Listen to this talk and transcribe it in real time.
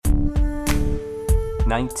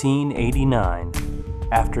1989,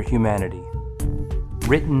 After Humanity.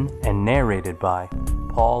 Written and narrated by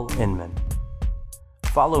Paul Inman.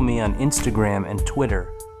 Follow me on Instagram and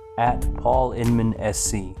Twitter at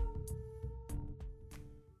PaulInmanSC.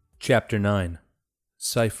 Chapter 9.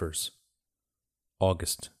 Ciphers.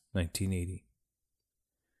 August 1980.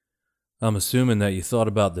 I'm assuming that you thought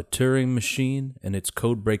about the Turing machine and its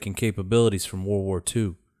code-breaking capabilities from World War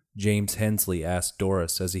II, James Hensley asked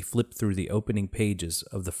Doris as he flipped through the opening pages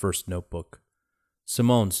of the first notebook.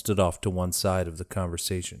 Simone stood off to one side of the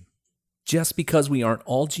conversation. Just because we aren't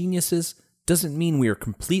all geniuses doesn't mean we are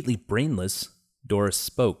completely brainless, Doris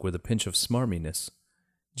spoke with a pinch of smarminess.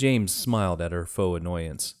 James smiled at her faux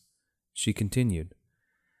annoyance. She continued.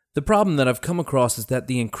 The problem that I've come across is that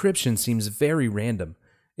the encryption seems very random.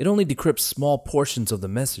 It only decrypts small portions of the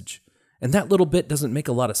message, and that little bit doesn't make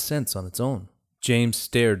a lot of sense on its own. James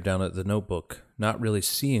stared down at the notebook, not really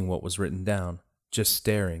seeing what was written down, just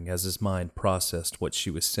staring as his mind processed what she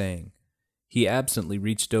was saying. He absently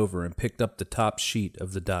reached over and picked up the top sheet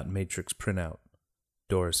of the dot matrix printout.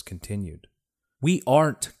 Doris continued. We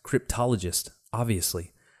aren't cryptologists,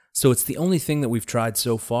 obviously, so it's the only thing that we've tried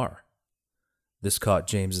so far. This caught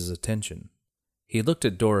James's attention. He looked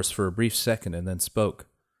at Doris for a brief second and then spoke.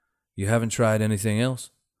 You haven't tried anything else?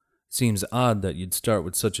 Seems odd that you'd start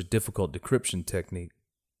with such a difficult decryption technique.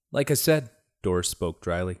 Like I said, Doris spoke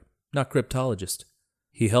dryly, not cryptologist.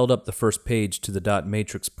 He held up the first page to the dot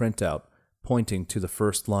matrix printout, pointing to the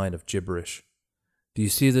first line of gibberish. Do you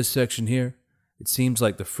see this section here? It seems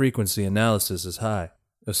like the frequency analysis is high,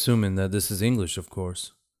 assuming that this is English, of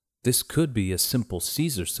course. This could be a simple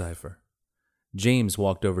Caesar cipher. James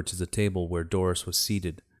walked over to the table where Doris was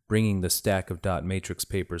seated, bringing the stack of dot matrix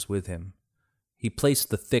papers with him. He placed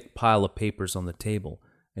the thick pile of papers on the table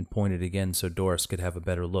and pointed again so Doris could have a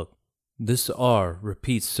better look. This R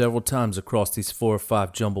repeats several times across these 4 or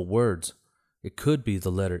 5 jumbled words. It could be the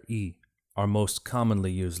letter E, our most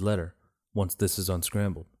commonly used letter, once this is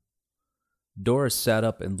unscrambled. Doris sat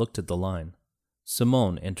up and looked at the line.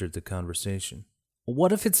 Simone entered the conversation.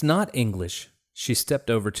 What if it's not English? She stepped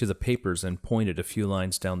over to the papers and pointed a few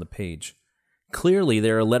lines down the page. Clearly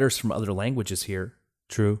there are letters from other languages here.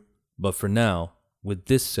 True. But for now, with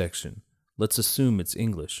this section, let's assume it's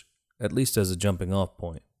English, at least as a jumping-off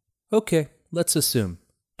point. Okay, let's assume,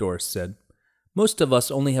 Doris said. Most of us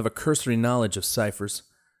only have a cursory knowledge of ciphers.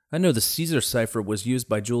 I know the Caesar cipher was used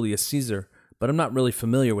by Julius Caesar, but I'm not really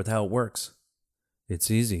familiar with how it works. It's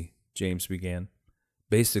easy, James began.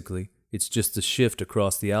 Basically, it's just a shift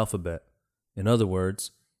across the alphabet. In other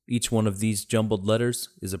words, each one of these jumbled letters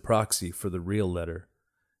is a proxy for the real letter.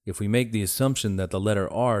 If we make the assumption that the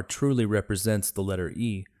letter R truly represents the letter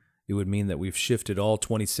E, it would mean that we've shifted all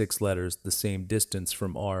 26 letters the same distance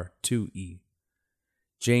from R to E.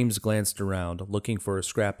 James glanced around, looking for a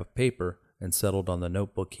scrap of paper, and settled on the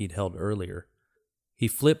notebook he'd held earlier. He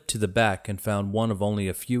flipped to the back and found one of only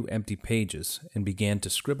a few empty pages and began to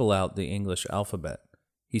scribble out the English alphabet.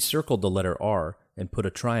 He circled the letter R and put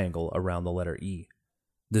a triangle around the letter E.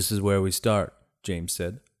 This is where we start, James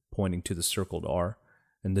said, pointing to the circled R.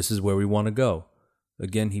 And this is where we want to go.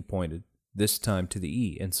 Again he pointed, this time to the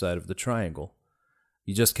E inside of the triangle.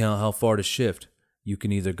 You just count how far to shift. You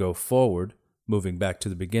can either go forward, moving back to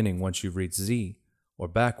the beginning once you've reached Z, or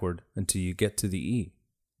backward until you get to the E.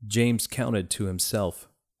 James counted to himself.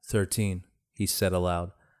 13, he said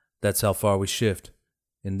aloud. That's how far we shift.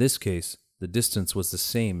 In this case, the distance was the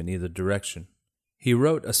same in either direction. He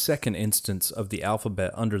wrote a second instance of the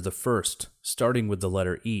alphabet under the first, starting with the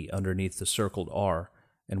letter E underneath the circled R,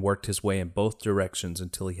 and worked his way in both directions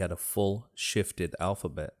until he had a full, shifted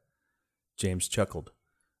alphabet. James chuckled.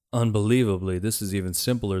 Unbelievably, this is even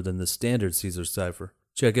simpler than the standard Caesar cipher.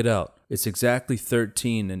 Check it out. It's exactly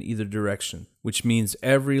 13 in either direction, which means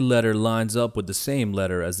every letter lines up with the same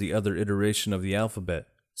letter as the other iteration of the alphabet.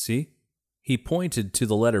 See? He pointed to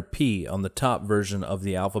the letter P on the top version of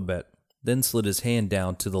the alphabet, then slid his hand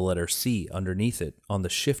down to the letter C underneath it on the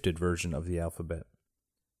shifted version of the alphabet.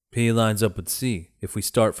 P lines up with C if we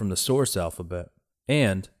start from the source alphabet.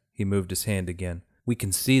 And, he moved his hand again, we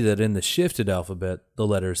can see that in the shifted alphabet, the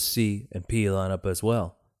letters C and P line up as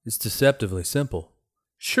well. It's deceptively simple.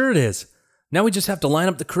 Sure it is. Now we just have to line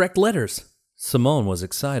up the correct letters. Simone was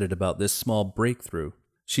excited about this small breakthrough.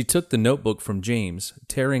 She took the notebook from James,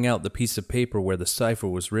 tearing out the piece of paper where the cipher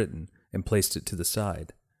was written, and placed it to the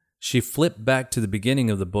side. She flipped back to the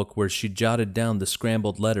beginning of the book where she jotted down the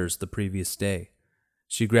scrambled letters the previous day.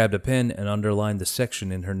 She grabbed a pen and underlined the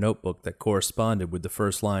section in her notebook that corresponded with the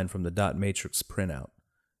first line from the dot matrix printout.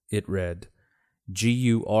 It read,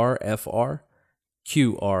 GURFR,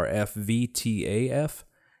 QRFVTAF,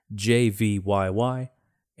 JVYY,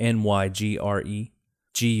 NYGRE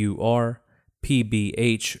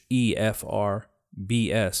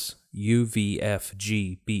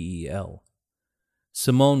GURPBHEFRBSUVFGBEL.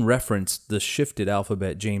 Simone referenced the shifted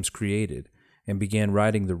alphabet James created and began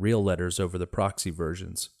writing the real letters over the proxy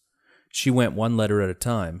versions. She went one letter at a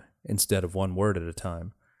time instead of one word at a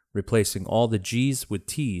time, replacing all the G's with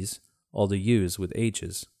T's, all the U's with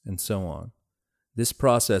H's, and so on. This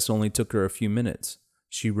process only took her a few minutes.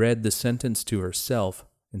 She read the sentence to herself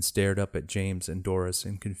and stared up at James and Doris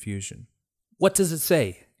in confusion. "What does it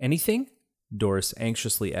say? Anything?" Doris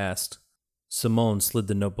anxiously asked. Simone slid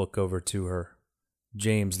the notebook over to her.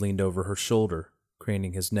 James leaned over her shoulder,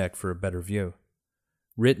 craning his neck for a better view.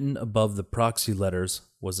 Written above the proxy letters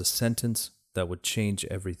was a sentence that would change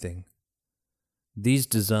everything. "These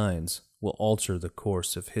designs will alter the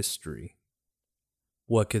course of history."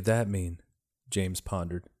 What could that mean? James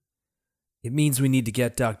pondered. "It means we need to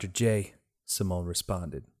get Dr. J," Simone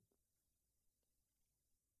responded.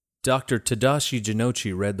 Dr. Tadashi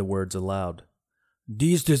Jinochi read the words aloud.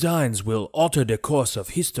 "These designs will alter the course of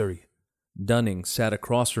history." Dunning sat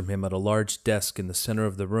across from him at a large desk in the center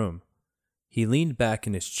of the room. He leaned back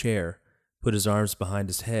in his chair, put his arms behind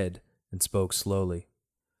his head, and spoke slowly.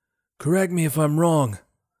 "Correct me if I'm wrong.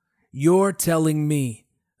 You're telling me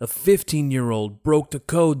a 15-year-old broke the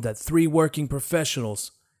code that 3 working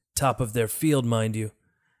professionals, top of their field, mind you,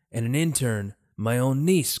 and an intern, my own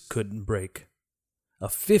niece, couldn't break. A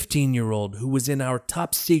 15-year-old who was in our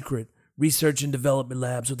top secret research and development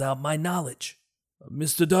labs without my knowledge."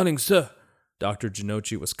 "Mr. Dunning, sir." Dr.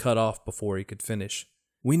 Jinochi was cut off before he could finish.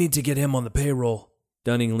 "We need to get him on the payroll."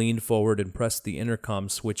 Dunning leaned forward and pressed the intercom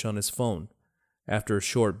switch on his phone. After a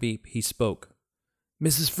short beep, he spoke.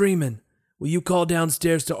 "Mrs. Freeman, will you call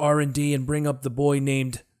downstairs to R&D and bring up the boy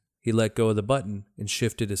named—" He let go of the button and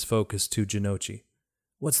shifted his focus to Jinochi.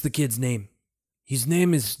 "What's the kid's name?" "His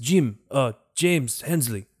name is James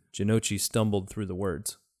Hensley." Jinochi stumbled through the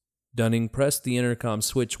words. Dunning pressed the intercom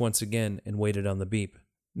switch once again and waited on the beep.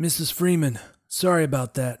 "Mrs. Freeman, sorry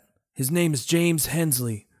about that. His name is James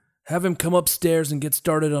Hensley. Have him come upstairs and get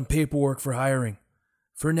started on paperwork for hiring.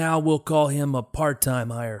 For now, we'll call him a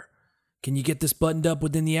part-time hire. Can you get this buttoned up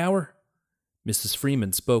within the hour?" Mrs.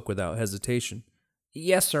 Freeman spoke without hesitation.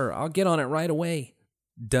 "Yes, sir. I'll get on it right away."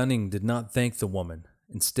 Dunning did not thank the woman.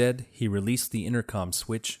 Instead, he released the intercom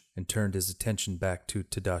switch and turned his attention back to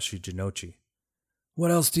Tadashi Jinochi.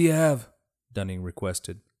 "What else do you have?" Dunning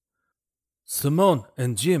requested. "Simone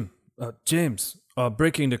and James are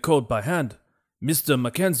breaking the code by hand. Mr.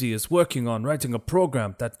 Mackenzie is working on writing a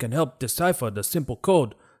program that can help decipher the simple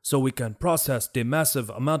code so we can process the massive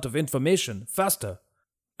amount of information faster."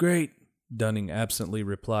 "Great," Dunning absently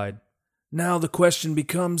replied. "Now the question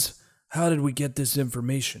becomes, how did we get this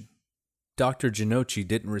information?" Dr. Jinochi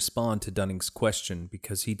didn't respond to Dunning's question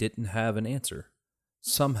because he didn't have an answer.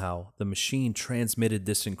 Somehow, the machine transmitted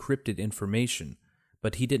this encrypted information,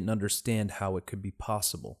 but he didn't understand how it could be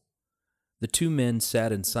possible. The two men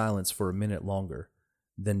sat in silence for a minute longer.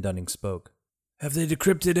 Then Dunning spoke. "Have they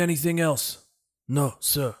decrypted anything else?" "No,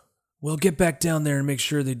 sir." "Well, get back down there and make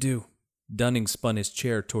sure they do." Dunning spun his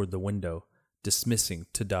chair toward the window, dismissing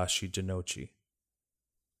Tadashi Jinochi.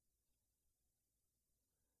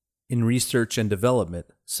 In research and development,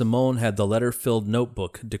 Simone had the letter-filled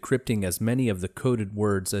notebook decrypting as many of the coded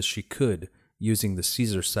words as she could using the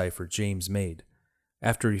Caesar cipher James made.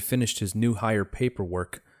 After he finished his new hire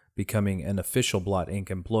paperwork, becoming an official Blot Inc.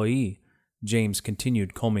 employee, James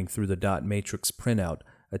continued combing through the dot matrix printout,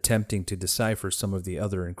 attempting to decipher some of the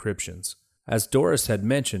other encryptions. As Doris had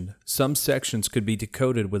mentioned, some sections could be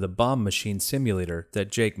decoded with a bomb machine simulator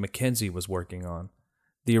that Jake Mackenzie was working on.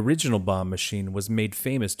 The original bomb machine was made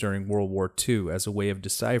famous during World War II as a way of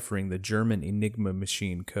deciphering the German Enigma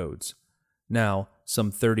machine codes. Now,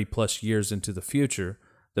 some 30-plus years into the future,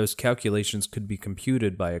 those calculations could be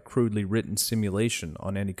computed by a crudely written simulation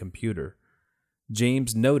on any computer.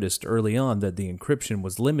 James noticed early on that the encryption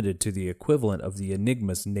was limited to the equivalent of the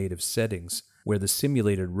Enigma's native settings, where the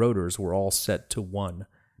simulated rotors were all set to 1,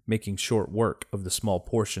 making short work of the small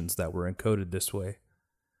portions that were encoded this way.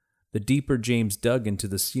 The deeper James dug into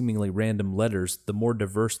the seemingly random letters, the more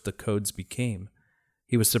diverse the codes became.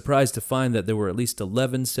 He was surprised to find that there were at least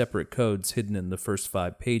 11 separate codes hidden in the first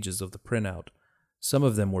 5 pages of the printout. Some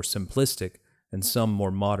of them were simplistic, and some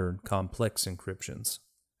more modern, complex encryptions.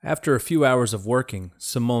 After a few hours of working,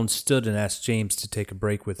 Simone stood and asked James to take a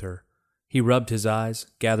break with her. He rubbed his eyes,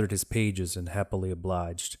 gathered his pages, and happily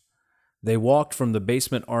obliged. They walked from the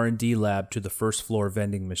basement R&D lab to the first-floor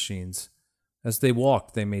vending machines. As they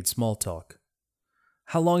walked, they made small talk.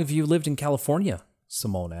 "How long have you lived in California?"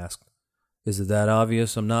 Simone asked. "Is it that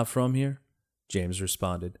obvious I'm not from here?" James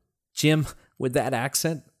responded. Jim, with that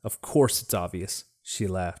accent? Of course it's obvious, she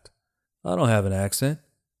laughed. I don't have an accent,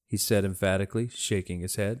 he said emphatically, shaking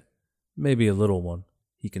his head. Maybe a little one,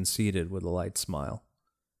 he conceded with a light smile.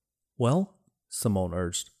 Well? Simone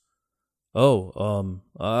urged.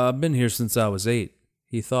 I've been here since I was 8.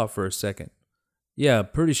 He thought for a second. Yeah,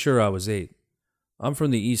 pretty sure I was 8. I'm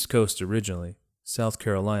from the East Coast originally, South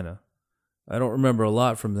Carolina. I don't remember a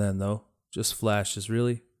lot from then, though. Just flashes,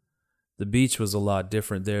 really. The beach was a lot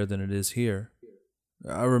different there than it is here.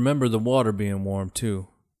 I remember the water being warm, too.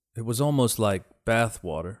 It was almost like bath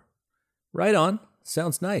water. Right on.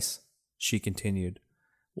 Sounds nice, she continued.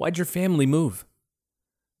 Why'd your family move?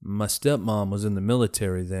 My stepmom was in the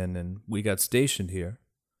military then, and we got stationed here.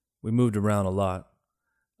 We moved around a lot.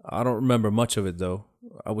 I don't remember much of it, though.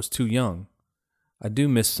 I was too young. I do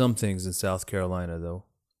miss some things in South Carolina, though.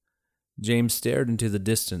 James stared into the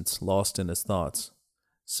distance, lost in his thoughts.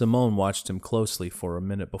 Simone watched him closely for a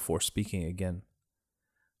minute before speaking again.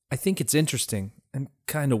 I think it's interesting, and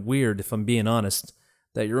kind of weird, if I'm being honest,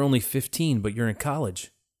 that you're only 15, but you're in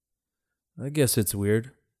college. I guess it's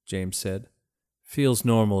weird, James said. Feels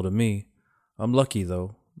normal to me. I'm lucky,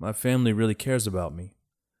 though. My family really cares about me.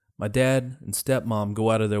 My dad and stepmom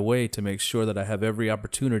go out of their way to make sure that I have every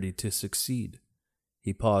opportunity to succeed.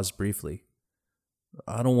 He paused briefly.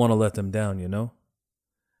 I don't want to let them down, you know?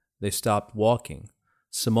 They stopped walking.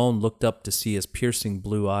 Simone looked up to see his piercing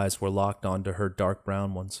blue eyes were locked onto her dark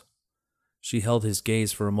brown ones. She held his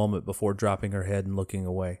gaze for a moment before dropping her head and looking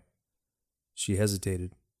away. She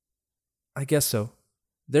hesitated. I guess so.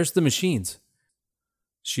 There's the machines.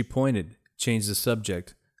 She pointed, changed the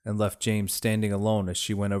subject, and left James standing alone as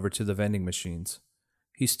she went over to the vending machines.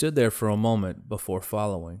 He stood there for a moment before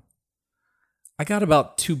following. I got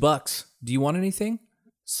about $2. Do you want anything?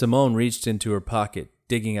 Simone reached into her pocket,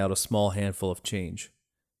 digging out a small handful of change.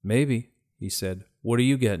 Maybe, he said. What are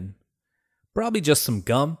you getting? Probably just some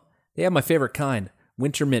gum. They have my favorite kind,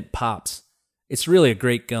 Winter Mint Pops. It's really a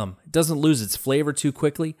great gum. It doesn't lose its flavor too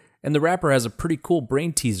quickly, and the wrapper has a pretty cool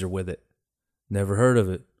brain teaser with it. Never heard of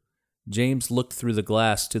it. James looked through the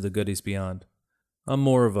glass to the goodies beyond. I'm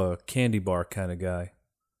more of a candy bar kind of guy.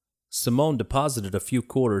 Simone deposited a few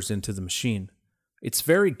quarters into the machine. It's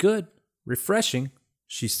very good. Refreshing,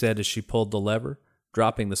 she said as she pulled the lever,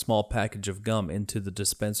 dropping the small package of gum into the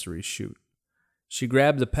dispensary chute. She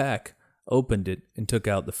grabbed the pack, opened it, and took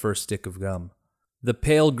out the first stick of gum. The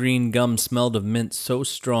pale green gum smelled of mint so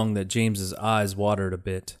strong that James's eyes watered a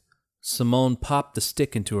bit. Simone popped the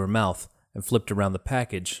stick into her mouth and flipped around the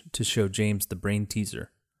package to show James the brain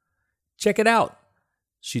teaser. Check it out!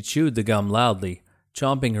 She chewed the gum loudly,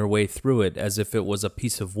 chomping her way through it as if it was a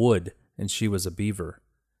piece of wood and she was a beaver.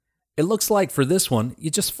 It looks like for this one, you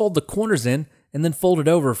just fold the corners in and then fold it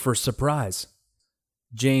over for surprise.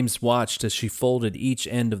 James watched as she folded each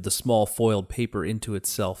end of the small foiled paper into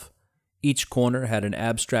itself. Each corner had an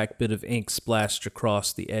abstract bit of ink splashed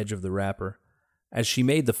across the edge of the wrapper. As she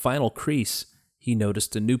made the final crease, he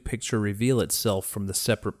noticed a new picture reveal itself from the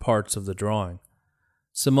separate parts of the drawing.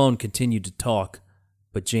 Simone continued to talk,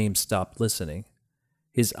 but James stopped listening.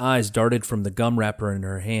 His eyes darted from the gum wrapper in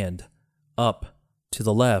her hand, up, to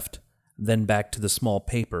the left, then back to the small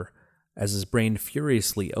paper, as his brain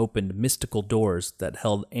furiously opened mystical doors that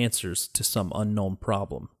held answers to some unknown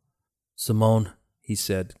problem. Simone, he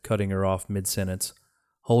said, cutting her off mid-sentence.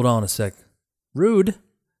 Hold on a sec. Rude!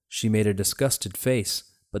 She made a disgusted face,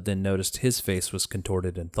 but then noticed his face was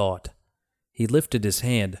contorted in thought. He lifted his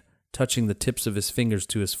hand, touching the tips of his fingers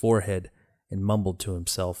to his forehead, and mumbled to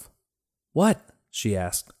himself. What? She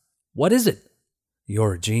asked. What is it?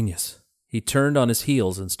 You're a genius. He turned on his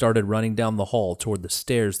heels and started running down the hall toward the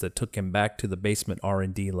stairs that took him back to the basement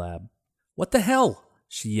R&D lab. What the hell?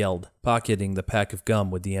 She yelled, pocketing the pack of gum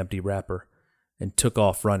with the empty wrapper, and took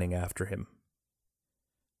off running after him.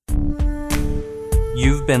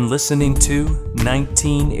 You've been listening to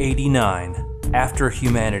 1989, After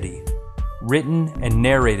Humanity, written and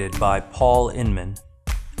narrated by Paul Inman.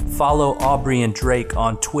 Follow Aubrey and Drake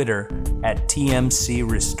on Twitter at TMC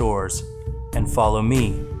Restores, and follow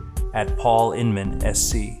me at Paul Inman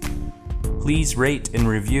SC. Please rate and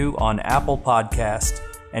review on Apple Podcast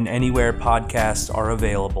and anywhere podcasts are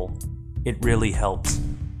available. It really helps.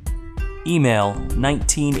 Email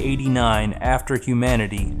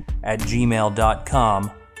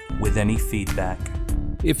 1989afterhumanity@gmail.com with any feedback.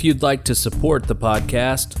 If you'd like to support the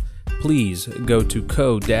podcast, please go to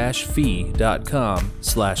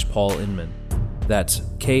ko-fi.com/Paul Inman. That's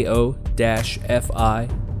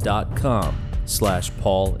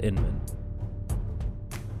ko-fi.com/Paul Inman.